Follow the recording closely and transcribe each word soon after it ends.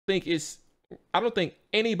think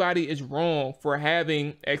anybody is wrong for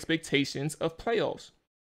having expectations of playoffs.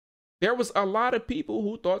 There was a lot of people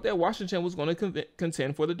who thought that Washington was going to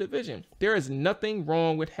contend for the division. There is nothing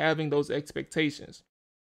wrong with having those expectations.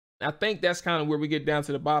 I think that's kind of where we get down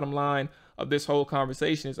to the bottom line of this whole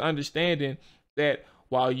conversation, is understanding that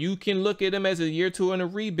while you can look at them as a year two in a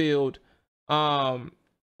rebuild,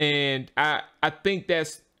 and I think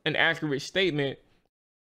that's an accurate statement.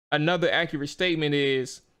 Another accurate statement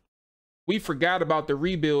is we forgot about the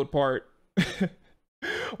rebuild part.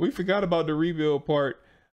 We forgot about the rebuild part.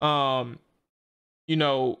 You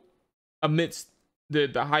know, amidst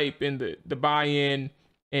the hype and the buy-in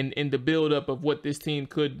and the build-up of what this team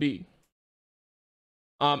could be.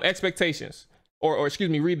 Expectations, or excuse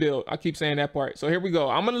me, rebuild. I keep saying that part. So here we go.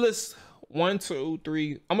 I'm gonna list 1, 2,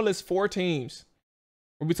 3. I'm gonna list 4 teams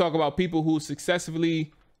where we talk about people who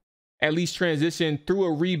successfully at least transition through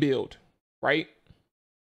a rebuild, right?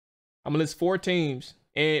 I'm gonna list 4 teams,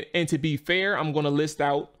 and to be fair, I'm gonna list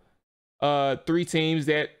out 3 teams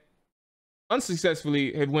that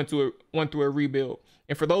unsuccessfully have went through a rebuild.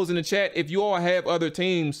 And for those in the chat, if you all have other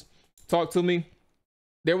teams, talk to me.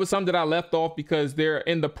 There was some that I left off because they're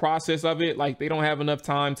in the process of it, like they don't have enough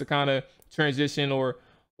time to kind of transition or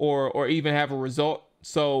even have a result.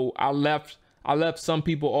 So I left some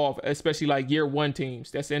people off, especially like year 1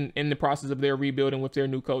 teams that's in the process of their rebuilding with their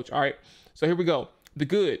new coach. All right, so here we go. The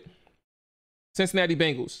good Cincinnati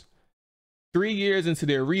Bengals, 3 years into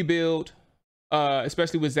their rebuild,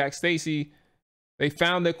 especially with Zach Stacy, they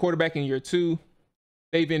found their quarterback in year 2.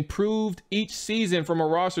 They've improved each season from a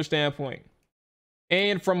roster standpoint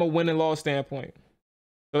and from a win and loss standpoint.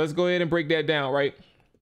 So let's go ahead and break that down, right?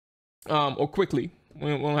 Or quickly. We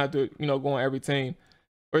don't have to, go on every team.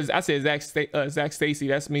 Or I said Zach Stacy.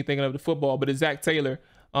 That's me thinking of the football, but it's Zach Taylor.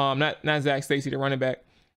 Not Zach Stacy, the running back.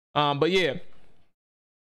 But yeah,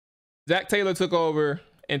 Zach Taylor took over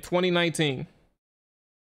in 2019.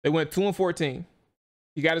 They went 2-14.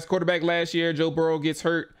 He got his quarterback last year. Joe Burrow gets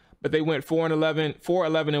hurt, but they went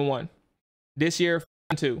 4-11-1. This year,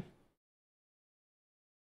 4-2.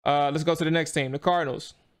 Let's go to the next team, the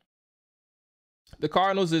Cardinals. The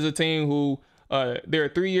Cardinals is a team who they're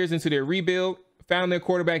 3 years into their rebuild, found their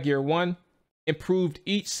quarterback year 1, improved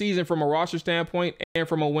each season from a roster standpoint and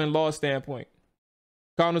from a win-loss standpoint.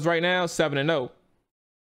 Cardinals right now 7-0.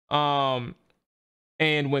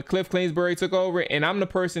 And when Cliff Kingsbury took over, and I'm the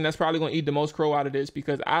person that's probably going to eat the most crow out of this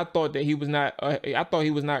because I thought that he was not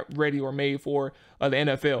ready or made for the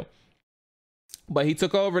NFL. But he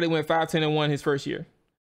took over. They went 5-10-1 his first year.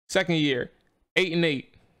 Second year, 8-8.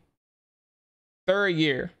 Third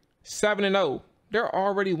year, 7-0. They're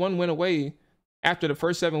already 1 win away after the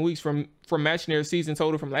first 7 weeks from matching their season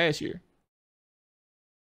total from last year.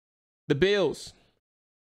 The Bills,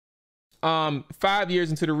 5 years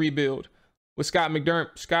into the rebuild with Scott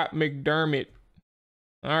McDermott.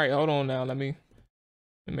 All right, hold on now. Let me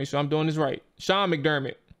make sure I'm doing this right. Sean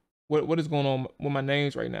McDermott. What is going on with my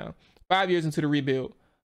names right now? 5 years into the rebuild,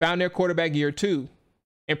 found their quarterback year 2,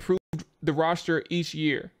 improved the roster each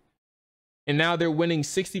year, and now they're winning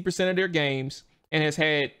 60% of their games and has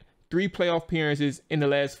had 3 playoff appearances in the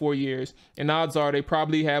last 4 years. And odds are they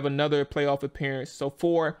probably have another playoff appearance. So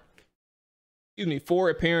 4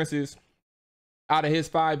 appearances out of his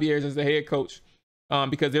 5 years as the head coach,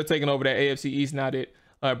 because they're taking over that AFC East now that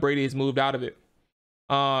Brady has moved out of it.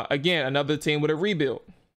 Again, another team with a rebuild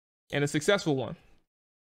and a successful one.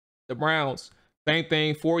 The Browns, same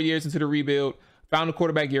thing, 4 years into the rebuild, found a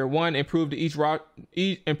quarterback year 1, improved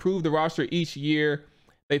the roster each year.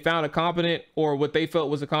 They found a competent, or what they felt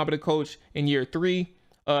was a competent coach in year 3.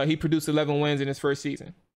 He produced 11 wins in his first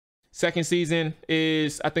season. Second season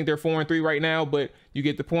is, I think they're 4-3 right now, but you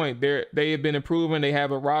get the point. They have been improving. They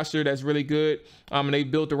have a roster that's really good, and they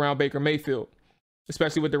built around Baker Mayfield,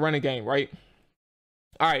 especially with the running game, right?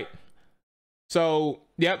 All right. So,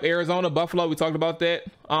 yep, Arizona, Buffalo, we talked about that.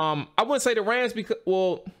 I wouldn't say the Rams because,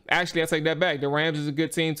 well, actually, I take that back. The Rams is a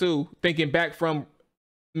good team too. Thinking back from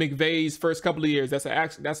McVay's first couple of years, that's an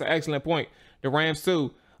excellent point. The Rams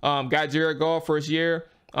too. Got Jared Goff first year.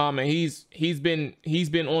 And he's been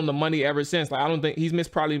on the money ever since. Like, I don't think he's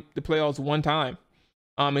missed probably the playoffs 1 time.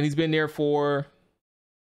 And he's been there for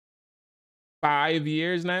 5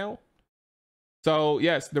 years now. So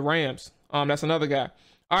yes, the Rams. That's another guy.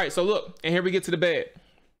 All right, so look, and here we get to the bad.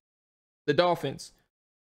 The Dolphins,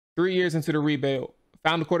 3 years into the rebuild,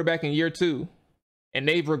 found the quarterback in year 2, and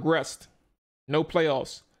they've regressed. No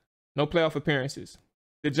playoffs, no playoff appearances.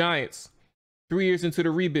 The Giants, 3 years into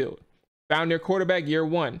the rebuild, found their quarterback year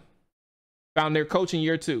 1, found their coach in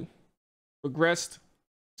year 2, regressed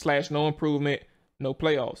 / no improvement, no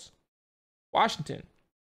playoffs. Washington,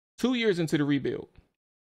 2 years into the rebuild,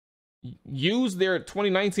 used their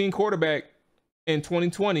 2019 quarterback in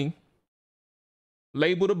 2020,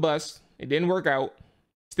 labeled a bust. It didn't work out.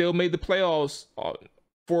 Still made the playoffs.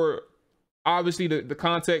 For obviously the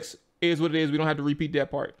context is what it is. We don't have to repeat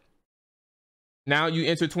that part. Now you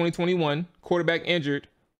enter 2021, quarterback injured.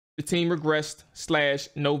 The team regressed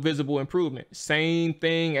 / no visible improvement. Same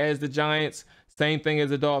thing as the Giants. Same thing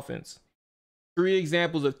as the Dolphins. 3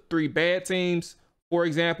 examples of 3 bad teams. 4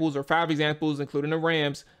 examples or 5 examples, including the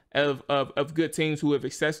Rams, of good teams who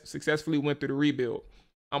have successfully went through the rebuild.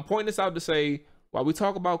 I'm pointing this out to say, while we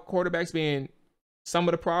talk about quarterbacks being some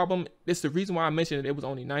of the problem, this is the reason why I mentioned it was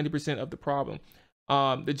only 90% of the problem.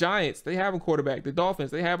 The Giants, they have a quarterback. The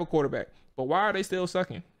Dolphins, they have a quarterback. But why are they still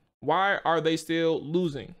sucking? Why are they still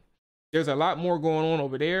losing? There's a lot more going on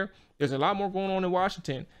over there. There's a lot more going on in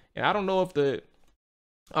Washington. And I don't know if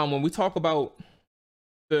when we talk about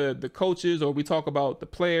the coaches, or we talk about the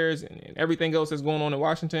players and everything else that's going on in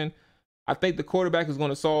Washington, I think the quarterback is going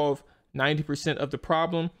to solve 90% of the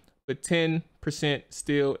problem, but 10%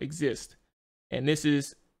 still exist. And this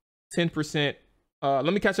is 10%. Let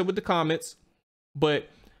me catch up with the comments, but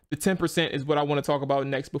the 10% is what I want to talk about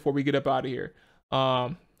next before we get up out of here.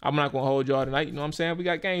 I'm not going to hold y'all tonight. You know what I'm saying? We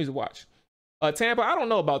got games to watch. Tampa, I don't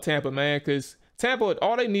know about Tampa, man, because Tampa,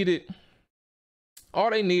 all they needed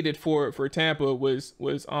for Tampa was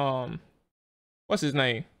what's his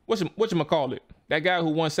name? Whatchamacallit? That guy who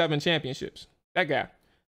won 7 championships. That guy.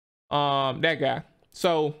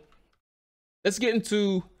 So let's get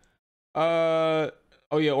into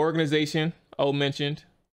organization. Mentioned.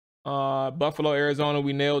 Buffalo, Arizona,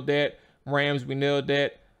 we nailed that. Rams, we nailed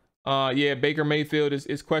that. Baker Mayfield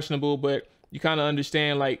is questionable, but you kind of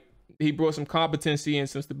understand, like, he brought some competency and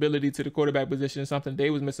some stability to the quarterback position, something they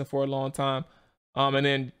was missing for a long time. And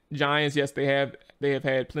then Giants, yes, they have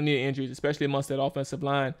had plenty of injuries, especially amongst that offensive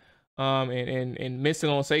line. And missing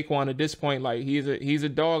on Saquon at this point, like, he's a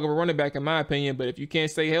dog of a running back in my opinion. But if you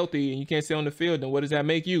can't stay healthy and you can't stay on the field, then what does that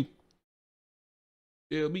make you?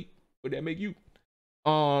 What would that make you?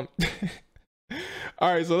 All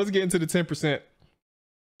right, so let's get into the 10%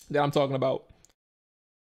 that I'm talking about.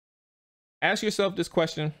 Ask yourself this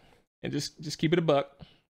question and just keep it a buck.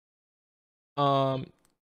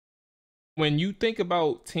 When you think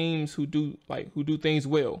about teams who do things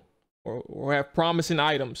well, or have promising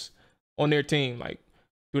items on their team, like,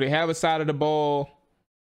 do they have a side of the ball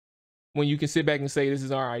when you can sit back and say, this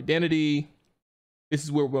is our identity, this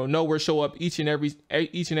is where we'll know we'll show up each and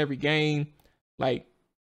every game? Like,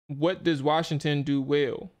 what does Washington do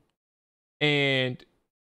well? And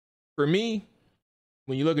for me,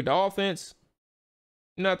 when you look at the offense,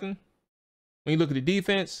 nothing. When you look at the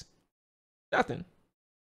defense, nothing.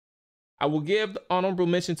 I will give the honorable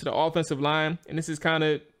mention to the offensive line, and this is kind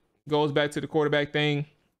of goes back to the quarterback thing.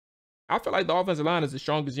 I feel like the offensive line is the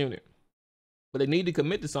strongest unit, but they need to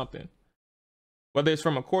commit to something. Whether it's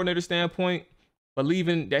from a coordinator standpoint,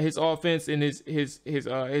 believing that his offense and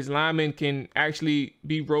his linemen can actually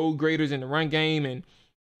be road graders in the run game, and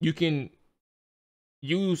you can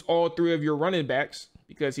use all 3 of your running backs,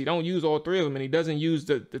 because he don't use all 3 of them, and he doesn't use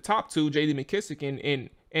the top 2, J.D. McKissick and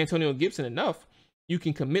Antonio Gibson, enough. You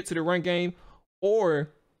can commit to the run game, or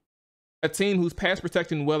a team who's pass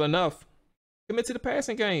protecting well enough, commit to the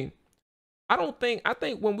passing game. I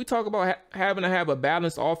think when we talk about having to have a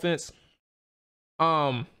balanced offense,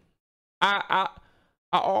 I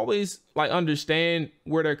always understand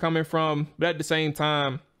where they're coming from, but at the same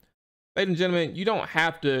time, ladies and gentlemen, you don't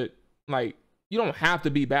have to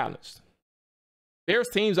be balanced. There's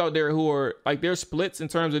teams out there who are their splits in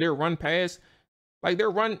terms of their run pass,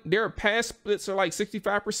 their pass splits are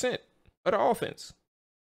 65% of the offense.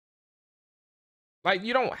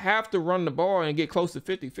 You don't have to run the ball and get close to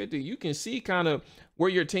 50-50. You can see kind of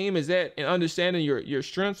where your team is at and understanding your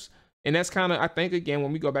strengths. And that's kind of, I think, again,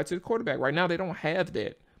 when we go back to the quarterback, right now, they don't have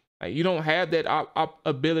that. You don't have that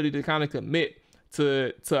ability to kind of commit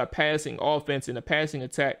to a passing offense and a passing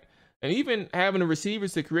attack. And even having the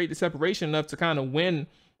receivers to create the separation enough to kind of win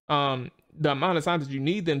the amount of times that you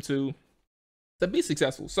need them to be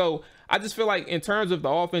successful. So I just feel like in terms of the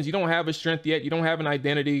offense, you don't have a strength yet. You don't have an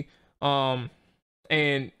identity. And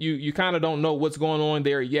you kind of don't know what's going on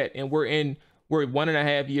there yet. And we're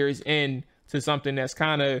 1.5 years in to something that's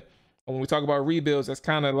kind of, when we talk about rebuilds, that's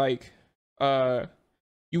kind of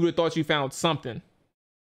you would have thought you found something.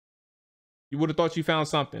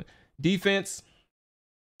 Defense,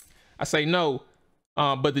 I say no.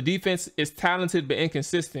 But the defense is talented but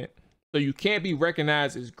inconsistent. So you can't be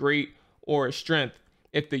recognized as great or a strength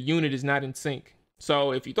if the unit is not in sync.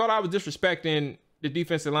 So if you thought I was disrespecting the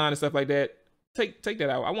defensive line and stuff like that, take that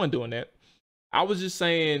out. I wasn't doing that. I was just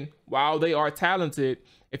saying, while they are talented,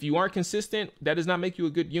 if you aren't consistent, that does not make you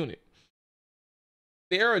a good unit.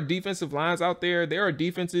 There are defensive lines out there. There are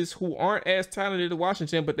defenses who aren't as talented as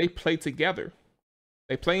Washington, but they play together.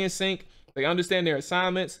 They play in sync. They understand their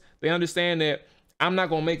assignments. They understand that I'm not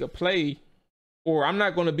going to make a play, or I'm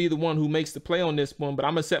not going to be the one who makes the play on this one, but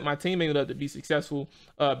I'm going to set my teammate up to be successful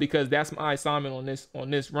because that's my assignment on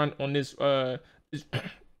this run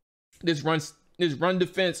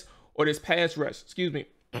defense or this pass rush. Excuse me.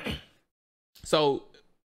 So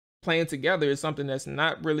playing together is something that's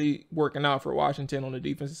not really working out for Washington on the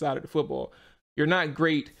defensive side of the football. You're not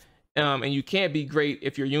great, and you can't be great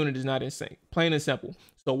if your unit is not in sync. Plain and simple.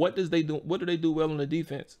 So what do they do well on the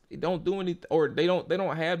defense? They don't do anything, or they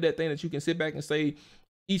don't have that thing that you can sit back and say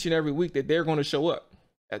each and every week that they're going to show up.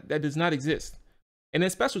 That does not exist. And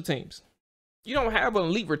then special teams, you don't have an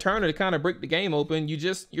elite returner to kind of break the game open. You're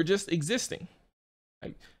just existing.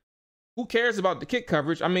 Like, who cares about the kick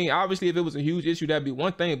coverage? I mean, obviously, if it was a huge issue, that'd be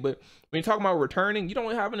one thing. But when you're talking about returning, you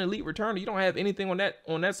don't have an elite returner. You don't have anything on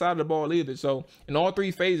that side of the ball either. So in all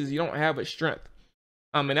three phases, you don't have a strength.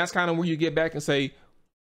 And that's kind of where you get back and say,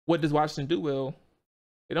 what does Washington do well?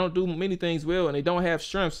 They don't do many things well, and they don't have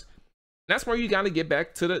strengths. And that's where you got to get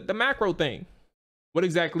back to the macro thing. What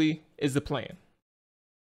exactly is the plan?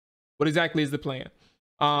 What exactly is the plan?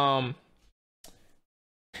 And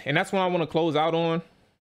that's what I want to close out on.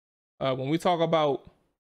 When we talk about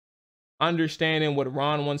understanding what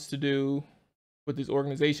Ron wants to do, what this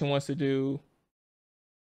organization wants to do,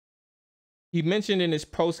 he mentioned in his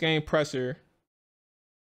post-game presser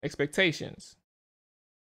expectations.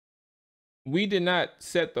 We did not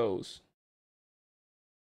set those.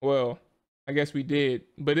 Well, I guess we did,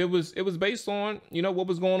 but it was based on, what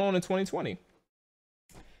was going on in 2020.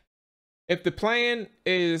 If the plan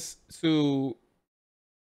is to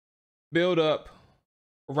build the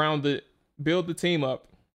team up,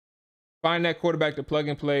 find that quarterback to plug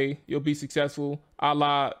and play, you'll be successful, a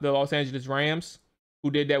la the Los Angeles Rams, who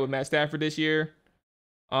did that with Matt Stafford this year.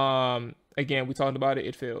 Again, we talked about it,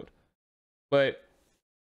 it failed. But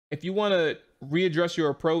if you want to readdress your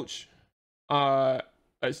approach a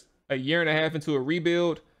year and a half into a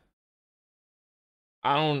rebuild,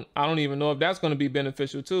 I don't even know if that's going to be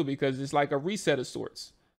beneficial too, because it's like a reset of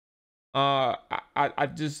sorts. I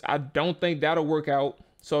don't think that'll work out.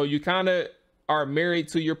 So you kind of are married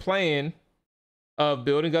to your plan of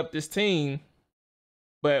building up this team,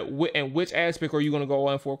 but in which aspect are you going to go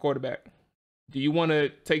on for a quarterback? Do you want to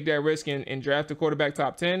take that risk and draft a quarterback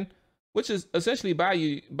top 10, which is essentially buy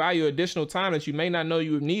you additional time that you may not know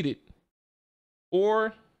you have needed?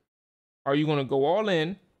 Or are you going to go all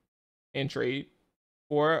in and trade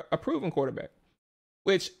for a proven quarterback,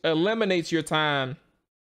 which eliminates your time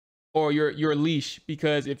or your leash?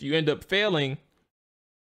 Because if you end up failing,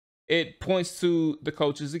 it points to the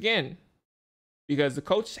coaches again, because the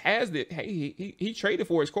coach has the, hey, he traded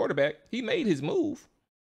for his quarterback. He made his move.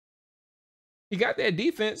 He got that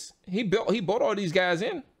defense. He brought all these guys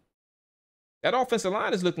in. That offensive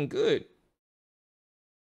line is looking good.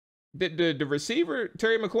 The receiver,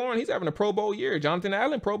 Terry McLaurin, he's having a Pro Bowl year. Jonathan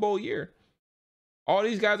Allen, Pro Bowl year. All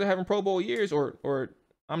these guys are having Pro Bowl years, or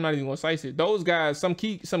I'm not even going to slice it. Those guys, some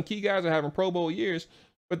key guys are having Pro Bowl years,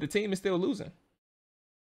 but the team is still losing.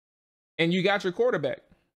 And you got your quarterback.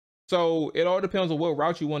 So it all depends on what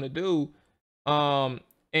route you want to do.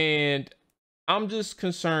 And I'm just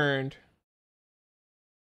concerned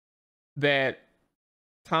that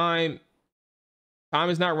time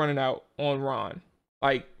is not running out on Ron.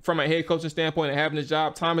 Like, from a head coaching standpoint and having his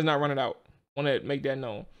job, time is not running out. I want to make that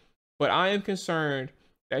known. But I am concerned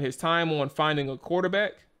that his time on finding a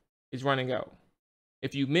quarterback is running out.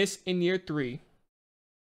 If you miss in year 3,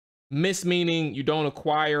 miss meaning you don't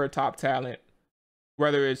acquire a top talent,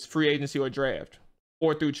 whether it's free agency or draft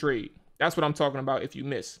or through trade. That's what I'm talking about. If you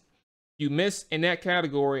miss in that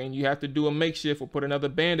category and you have to do a makeshift or put another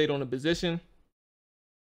Band-Aid on the position,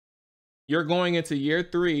 you're going into year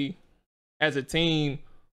 3 as a team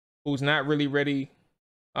who's not really ready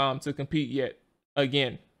to compete yet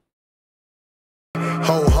again.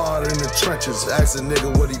 Whole hard in the trenches, ask a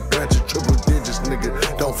nigga what he benching, triple digits,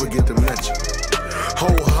 nigga, don't forget to mention.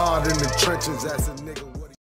 Whole hard in the trenches, ask a nigga.